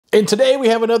And today we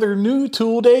have another new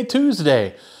Tool Day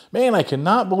Tuesday. Man, I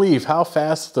cannot believe how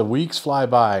fast the weeks fly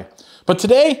by. But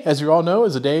today, as you all know,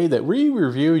 is a day that we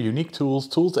review unique tools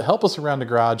that help us around the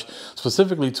garage,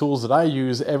 specifically tools that I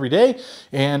use every day.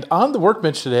 And on the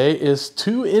workbench today is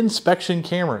 2 inspection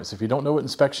cameras. If you don't know what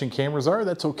inspection cameras are,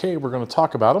 that's okay. We're going to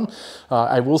talk about them.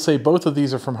 I will say both of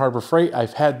these are from Harbor Freight.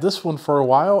 I've had this one for a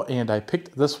while, and I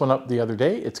picked this one up the other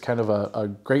day. It's kind of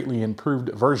a greatly improved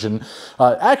version.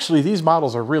 Actually, these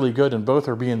models are really good, and both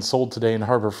are being sold today in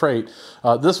Harbor Freight.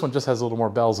 This one just has a little more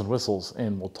bells and whistles,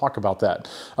 and we'll talk about that.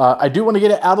 I do want to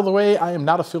get it out of the way. I am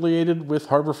not affiliated with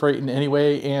Harbor Freight in any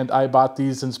way, and I bought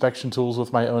these inspection tools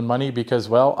with my own money because,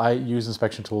 well, I use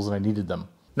inspection tools and I needed them.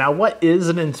 Now, what is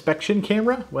an inspection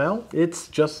camera? Well, it's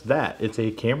just that. It's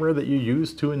a camera that you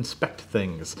use to inspect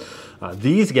things.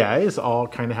 These guys all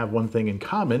kind of have one thing in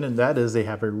common, and that is they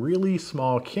have a really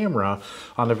small camera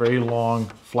on a very long,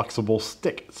 flexible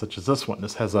stick, such as this one.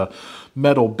 This has a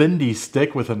metal bendy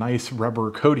stick with a nice rubber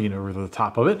coating over the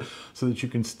top of it so that you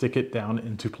can stick it down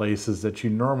into places that you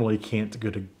normally can't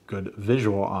get a good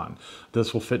visual on.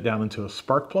 This will fit down into a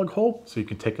spark plug hole, so you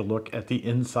can take a look at the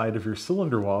inside of your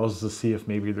cylinder walls to see if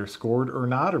maybe they're scored or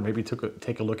not, or maybe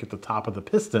take a look at the top of the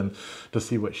piston to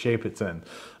see what shape it's in.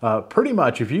 Pretty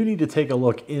much, if you need to take a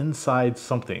look inside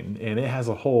something and it has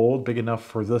a hole big enough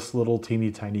for this little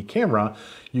teeny tiny camera,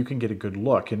 you can get a good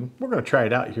look, and we're going to try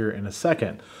it out here in a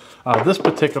second. This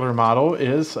particular model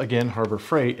is, again, Harbor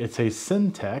Freight. It's a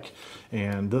Cen-Tech,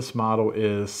 and this model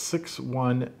is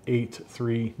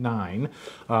 61839.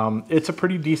 It's a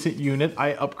pretty decent unit.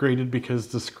 I upgraded because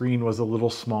the screen was a little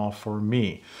small for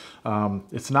me.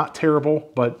 It's not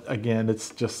terrible, but again, it's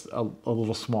just a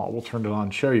little small. We'll turn it on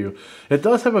and show you. It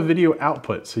does have a video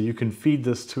output, so you can feed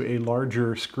this to a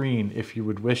larger screen if you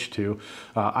would wish to.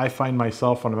 I find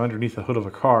myself when I'm underneath the hood of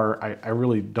a car, I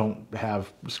really don't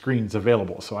have screens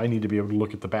available, so I need to be able to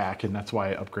look at the back, and that's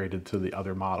why I upgraded to the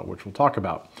other model, which we'll talk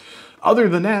about. Other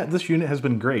than that, this unit has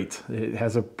been great. It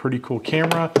has a pretty cool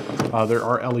camera. There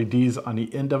are LEDs on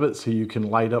the end of it, so you can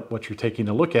light up what you're taking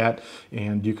a look at,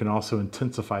 and you can also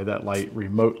intensify that light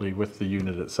remotely with the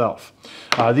unit itself.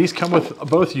 These come with,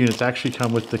 both units actually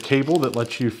come with the cable that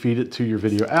lets you feed it to your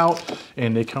video out,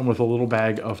 and they come with a little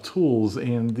bag of tools,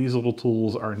 and these little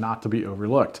tools are not to be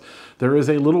overlooked. There is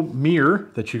a little mirror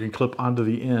that you can clip onto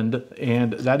the end,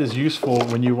 and that is useful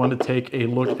when you want to take a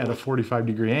look at a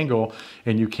 45-degree angle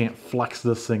and you can't flex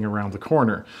this thing around the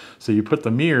corner. So you put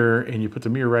the mirror, and you put the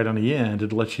mirror right on the end,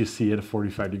 it lets you see at a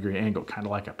 45-degree angle, kind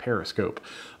of like a periscope.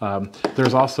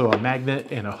 There's also a magnet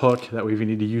and a hook, that way if you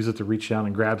need to use it to reach down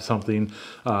and grab something,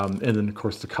 and then of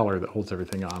course the color that holds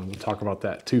everything on. We'll talk about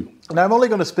that too. Now I'm only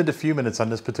going to spend a few minutes on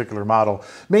this particular model,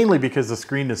 mainly because the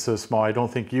screen is so small. I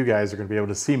don't think you guys are going to be able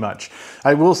to see much.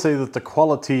 I will say that the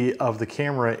quality of the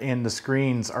camera and the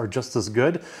screens are just as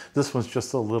good. This one's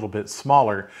just a little bit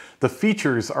smaller. The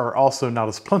features are also not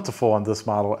as plentiful on this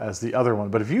model as the other one,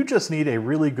 but if you just need a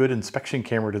really good inspection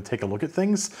camera to take a look at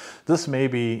things, this may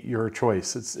be your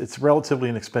choice. It's relatively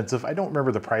inexpensive. I don't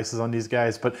remember the prices on these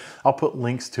guys, but I'll put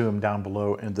links to them down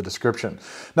below in the description.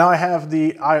 Now I have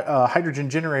the hydrogen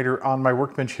generator on my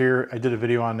workbench here. I did a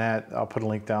video on that. I'll put a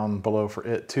link down below for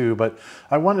it too, but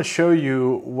I want to show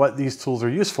you what these tools are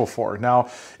useful for.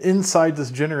 Now, inside this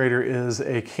generator is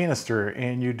a canister,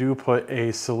 and you do put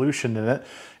a solution in it,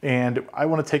 and I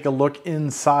want to take a look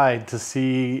inside to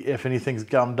see if anything's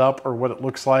gummed up or what it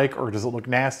looks like, or does it look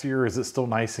nasty, or is it still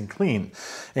nice and clean?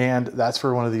 And that's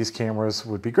where one of these cameras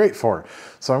would be great for.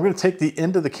 So I'm going to take the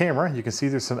end of the camera. You can see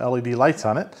there's some LED lights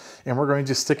on it, and we're going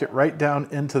to stick it right down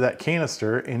into that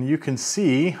canister, and you can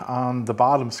see on the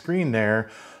bottom screen there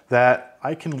that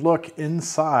I can look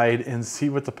inside and see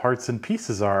what the parts and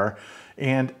pieces are,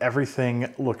 and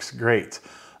everything looks great.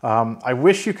 I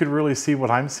wish you could really see what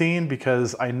I'm seeing,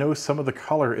 because I know some of the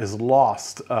color is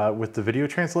lost with the video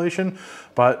translation,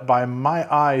 but by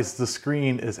my eyes, the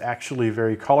screen is actually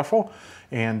very colorful,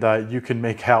 and you can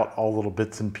make out all little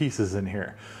bits and pieces in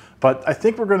here. But I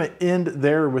think we're going to end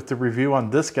there with the review on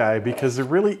this guy, because there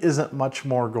really isn't much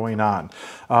more going on.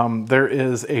 There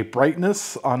is a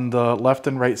brightness on the left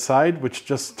and right side, which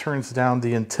just turns down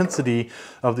the intensity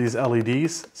of these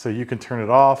LEDs. So you can turn it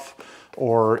off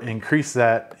or increase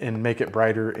that and make it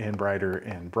brighter and brighter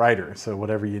and brighter. So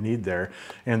whatever you need there.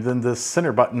 And then this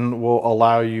center button will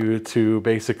allow you to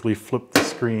basically flip the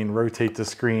screen, rotate the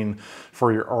screen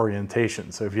for your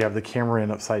orientation. So if you have the camera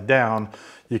in upside down,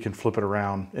 you can flip it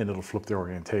around and it'll flip the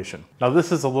orientation. Now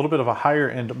this is a little bit of a higher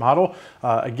end model.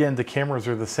 Again, the cameras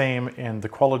are the same and the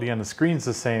quality on the screen's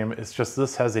the same. It's just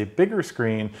this has a bigger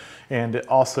screen, and it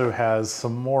also has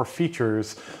some more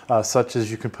features such as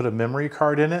you can put a memory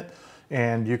card in it.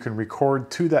 and you can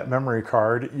record to that memory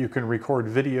card. You can record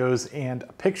videos and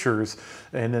pictures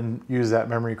and then use that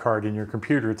memory card in your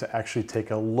computer to actually take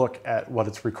a look at what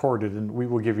it's recorded, and we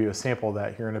will give you a sample of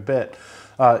that here in a bit.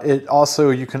 It also,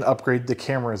 you can upgrade the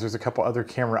cameras. There's a couple other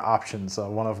camera options.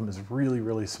 One of them is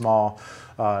really small,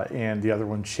 and the other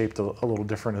one's shaped a little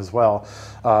different as well.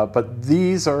 But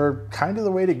these are kind of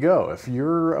the way to go. If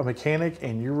you're a mechanic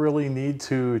and you really need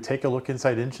to take a look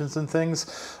inside engines and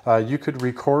things, you could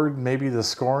record maybe the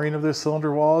scoring of those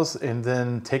cylinder walls and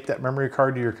then take that memory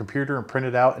card to your computer and print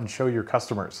it out and show your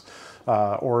customers.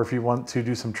 Or if you want to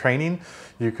do some training,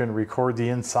 you can record the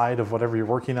inside of whatever you're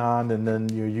working on and then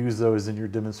you use those in your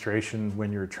demonstration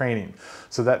when you're training.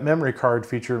 So that memory card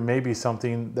feature may be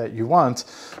something that you want,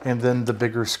 and then the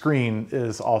bigger screen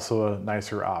is also a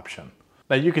nicer option.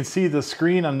 Now you can see the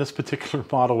screen on this particular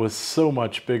model is so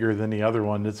much bigger than the other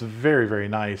one. It's very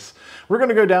nice. We're going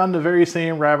to go down the very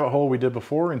same rabbit hole we did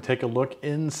before and take a look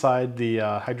inside the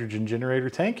hydrogen generator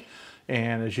tank.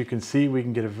 And as you can see, we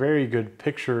can get a very good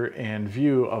picture and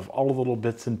view of all the little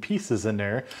bits and pieces in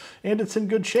there, and it's in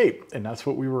good shape. And that's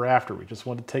what we were after. We just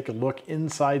wanted to take a look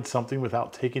inside something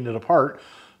without taking it apart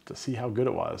to see how good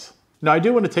it was. Now I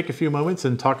do want to take a few moments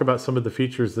and talk about some of the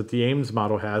features that the Ames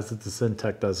model has that the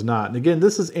Cen-Tech does not. And again,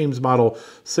 this is Ames model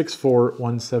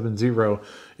 64170,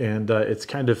 and it's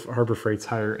kind of Harbor Freight's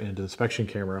higher end inspection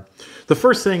camera. The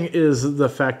first thing is the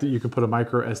fact that you can put a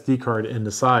micro SD card in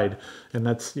the side, and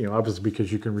that's, you know, obviously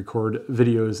because you can record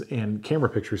videos and camera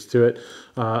pictures to it.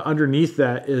 Underneath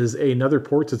that is another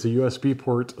port. It's a USB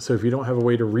port, so if you don't have a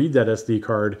way to read that SD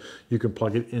card, you can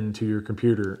plug it into your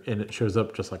computer and it shows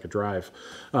up just like a drive.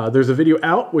 There's a video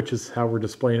out, which is how we're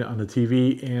displaying it on the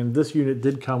TV, and this unit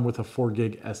did come with a 4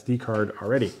 gig SD card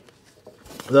already.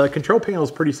 The control panel is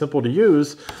pretty simple to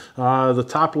use. The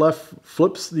top left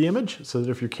flips the image so that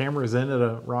if your camera is in at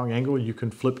a wrong angle, you can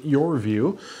flip your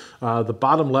view. The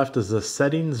bottom left is a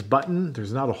settings button.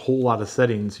 There's not a whole lot of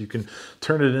settings. You can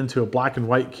turn it into a black and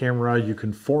white camera. You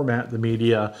can format the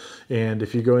media. And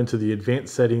if you go into the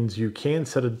advanced settings, you can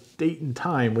set a date and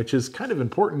time, which is kind of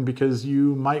important because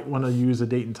you might want to use a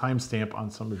date and time stamp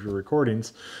on some of your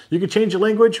recordings. You can change the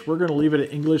language. We're going to leave it in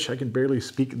English. I can barely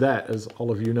speak that, as all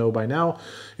of you know by now.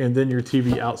 And then your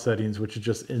TV out settings, which is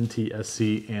just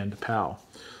NTSC and PAL.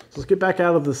 So let's get back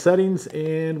out of the settings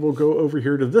and we'll go over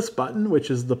here to this button, which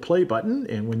is the play button.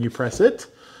 And when you press it,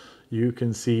 you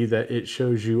can see that it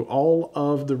shows you all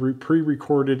of the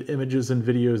pre-recorded images and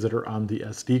videos that are on the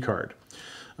SD card.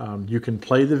 You can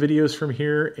play the videos from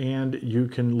here and you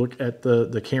can look at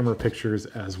the camera pictures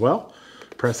as well.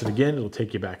 Press it again, it'll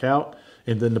take you back out.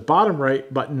 And then the bottom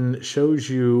right button shows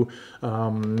you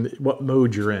what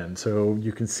mode you're in. So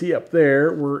you can see up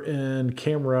there, we're in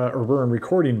camera, or we're in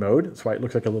recording mode. That's why it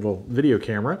looks like a little video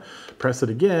camera. Press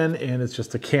it again and it's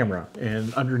just a camera.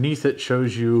 And underneath it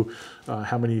shows you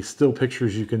how many still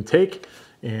pictures you can take.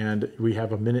 And we have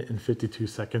 1 minute and 52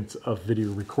 seconds of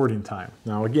video recording time.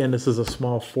 Now again, this is a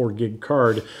small 4 gig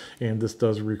card and this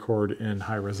does record in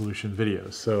high resolution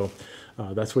videos. So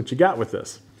that's what you got with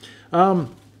this.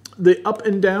 The up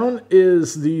and down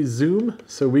is the zoom,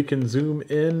 so we can zoom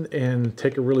in and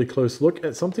take a really close look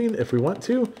at something if we want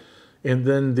to. And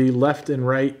then the left and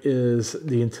right is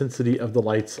the intensity of the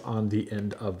lights on the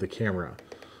end of the camera.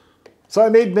 So I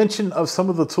made mention of some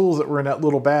of the tools that were in that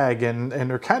little bag, and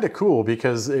they're kind of cool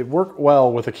because it worked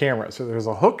well with a camera. So there's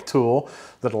a hook tool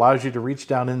that allows you to reach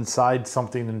down inside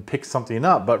something and pick something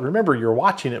up. But remember, you're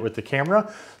watching it with the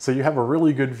camera, so you have a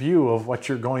really good view of what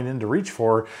you're going in to reach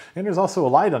for. And there's also a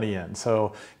light on the end.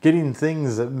 So getting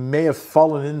things that may have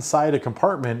fallen inside a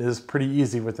compartment is pretty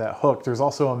easy with that hook. There's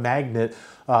also a magnet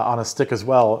on a stick as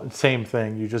well. Same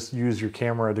thing, you just use your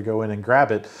camera to go in and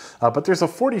grab it. But there's a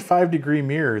 45-degree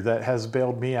mirror that has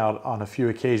bailed me out on a few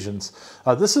occasions.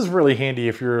 This is really handy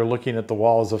if you're looking at the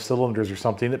walls of cylinders or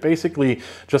something. It basically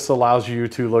just allows you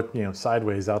to look, you know,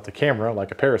 sideways out the camera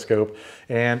like a periscope,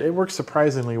 and it works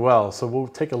surprisingly well. So we'll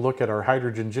take a look at our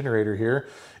hydrogen generator here,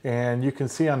 and you can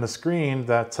see on the screen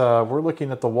that we're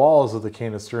looking at the walls of the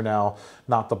canister now,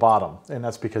 not the bottom, and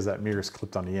that's because that mirror is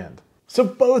clipped on the end. So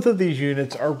both of these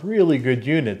units are really good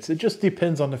units. It just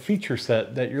depends on the feature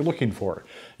set that you're looking for.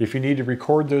 If you need to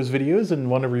record those videos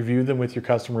and want to review them with your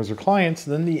customers or clients,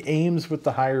 then the Ames with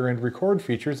the higher end record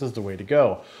features is the way to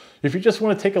go. If you just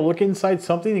want to take a look inside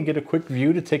something and get a quick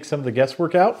view to take some of the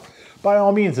guesswork out, by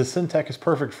all means, the Cen-Tech is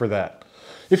perfect for that.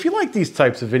 If you like these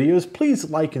types of videos, please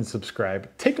like and subscribe.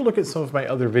 Take a look at some of my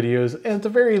other videos, and at the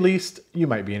very least, you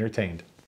might be entertained.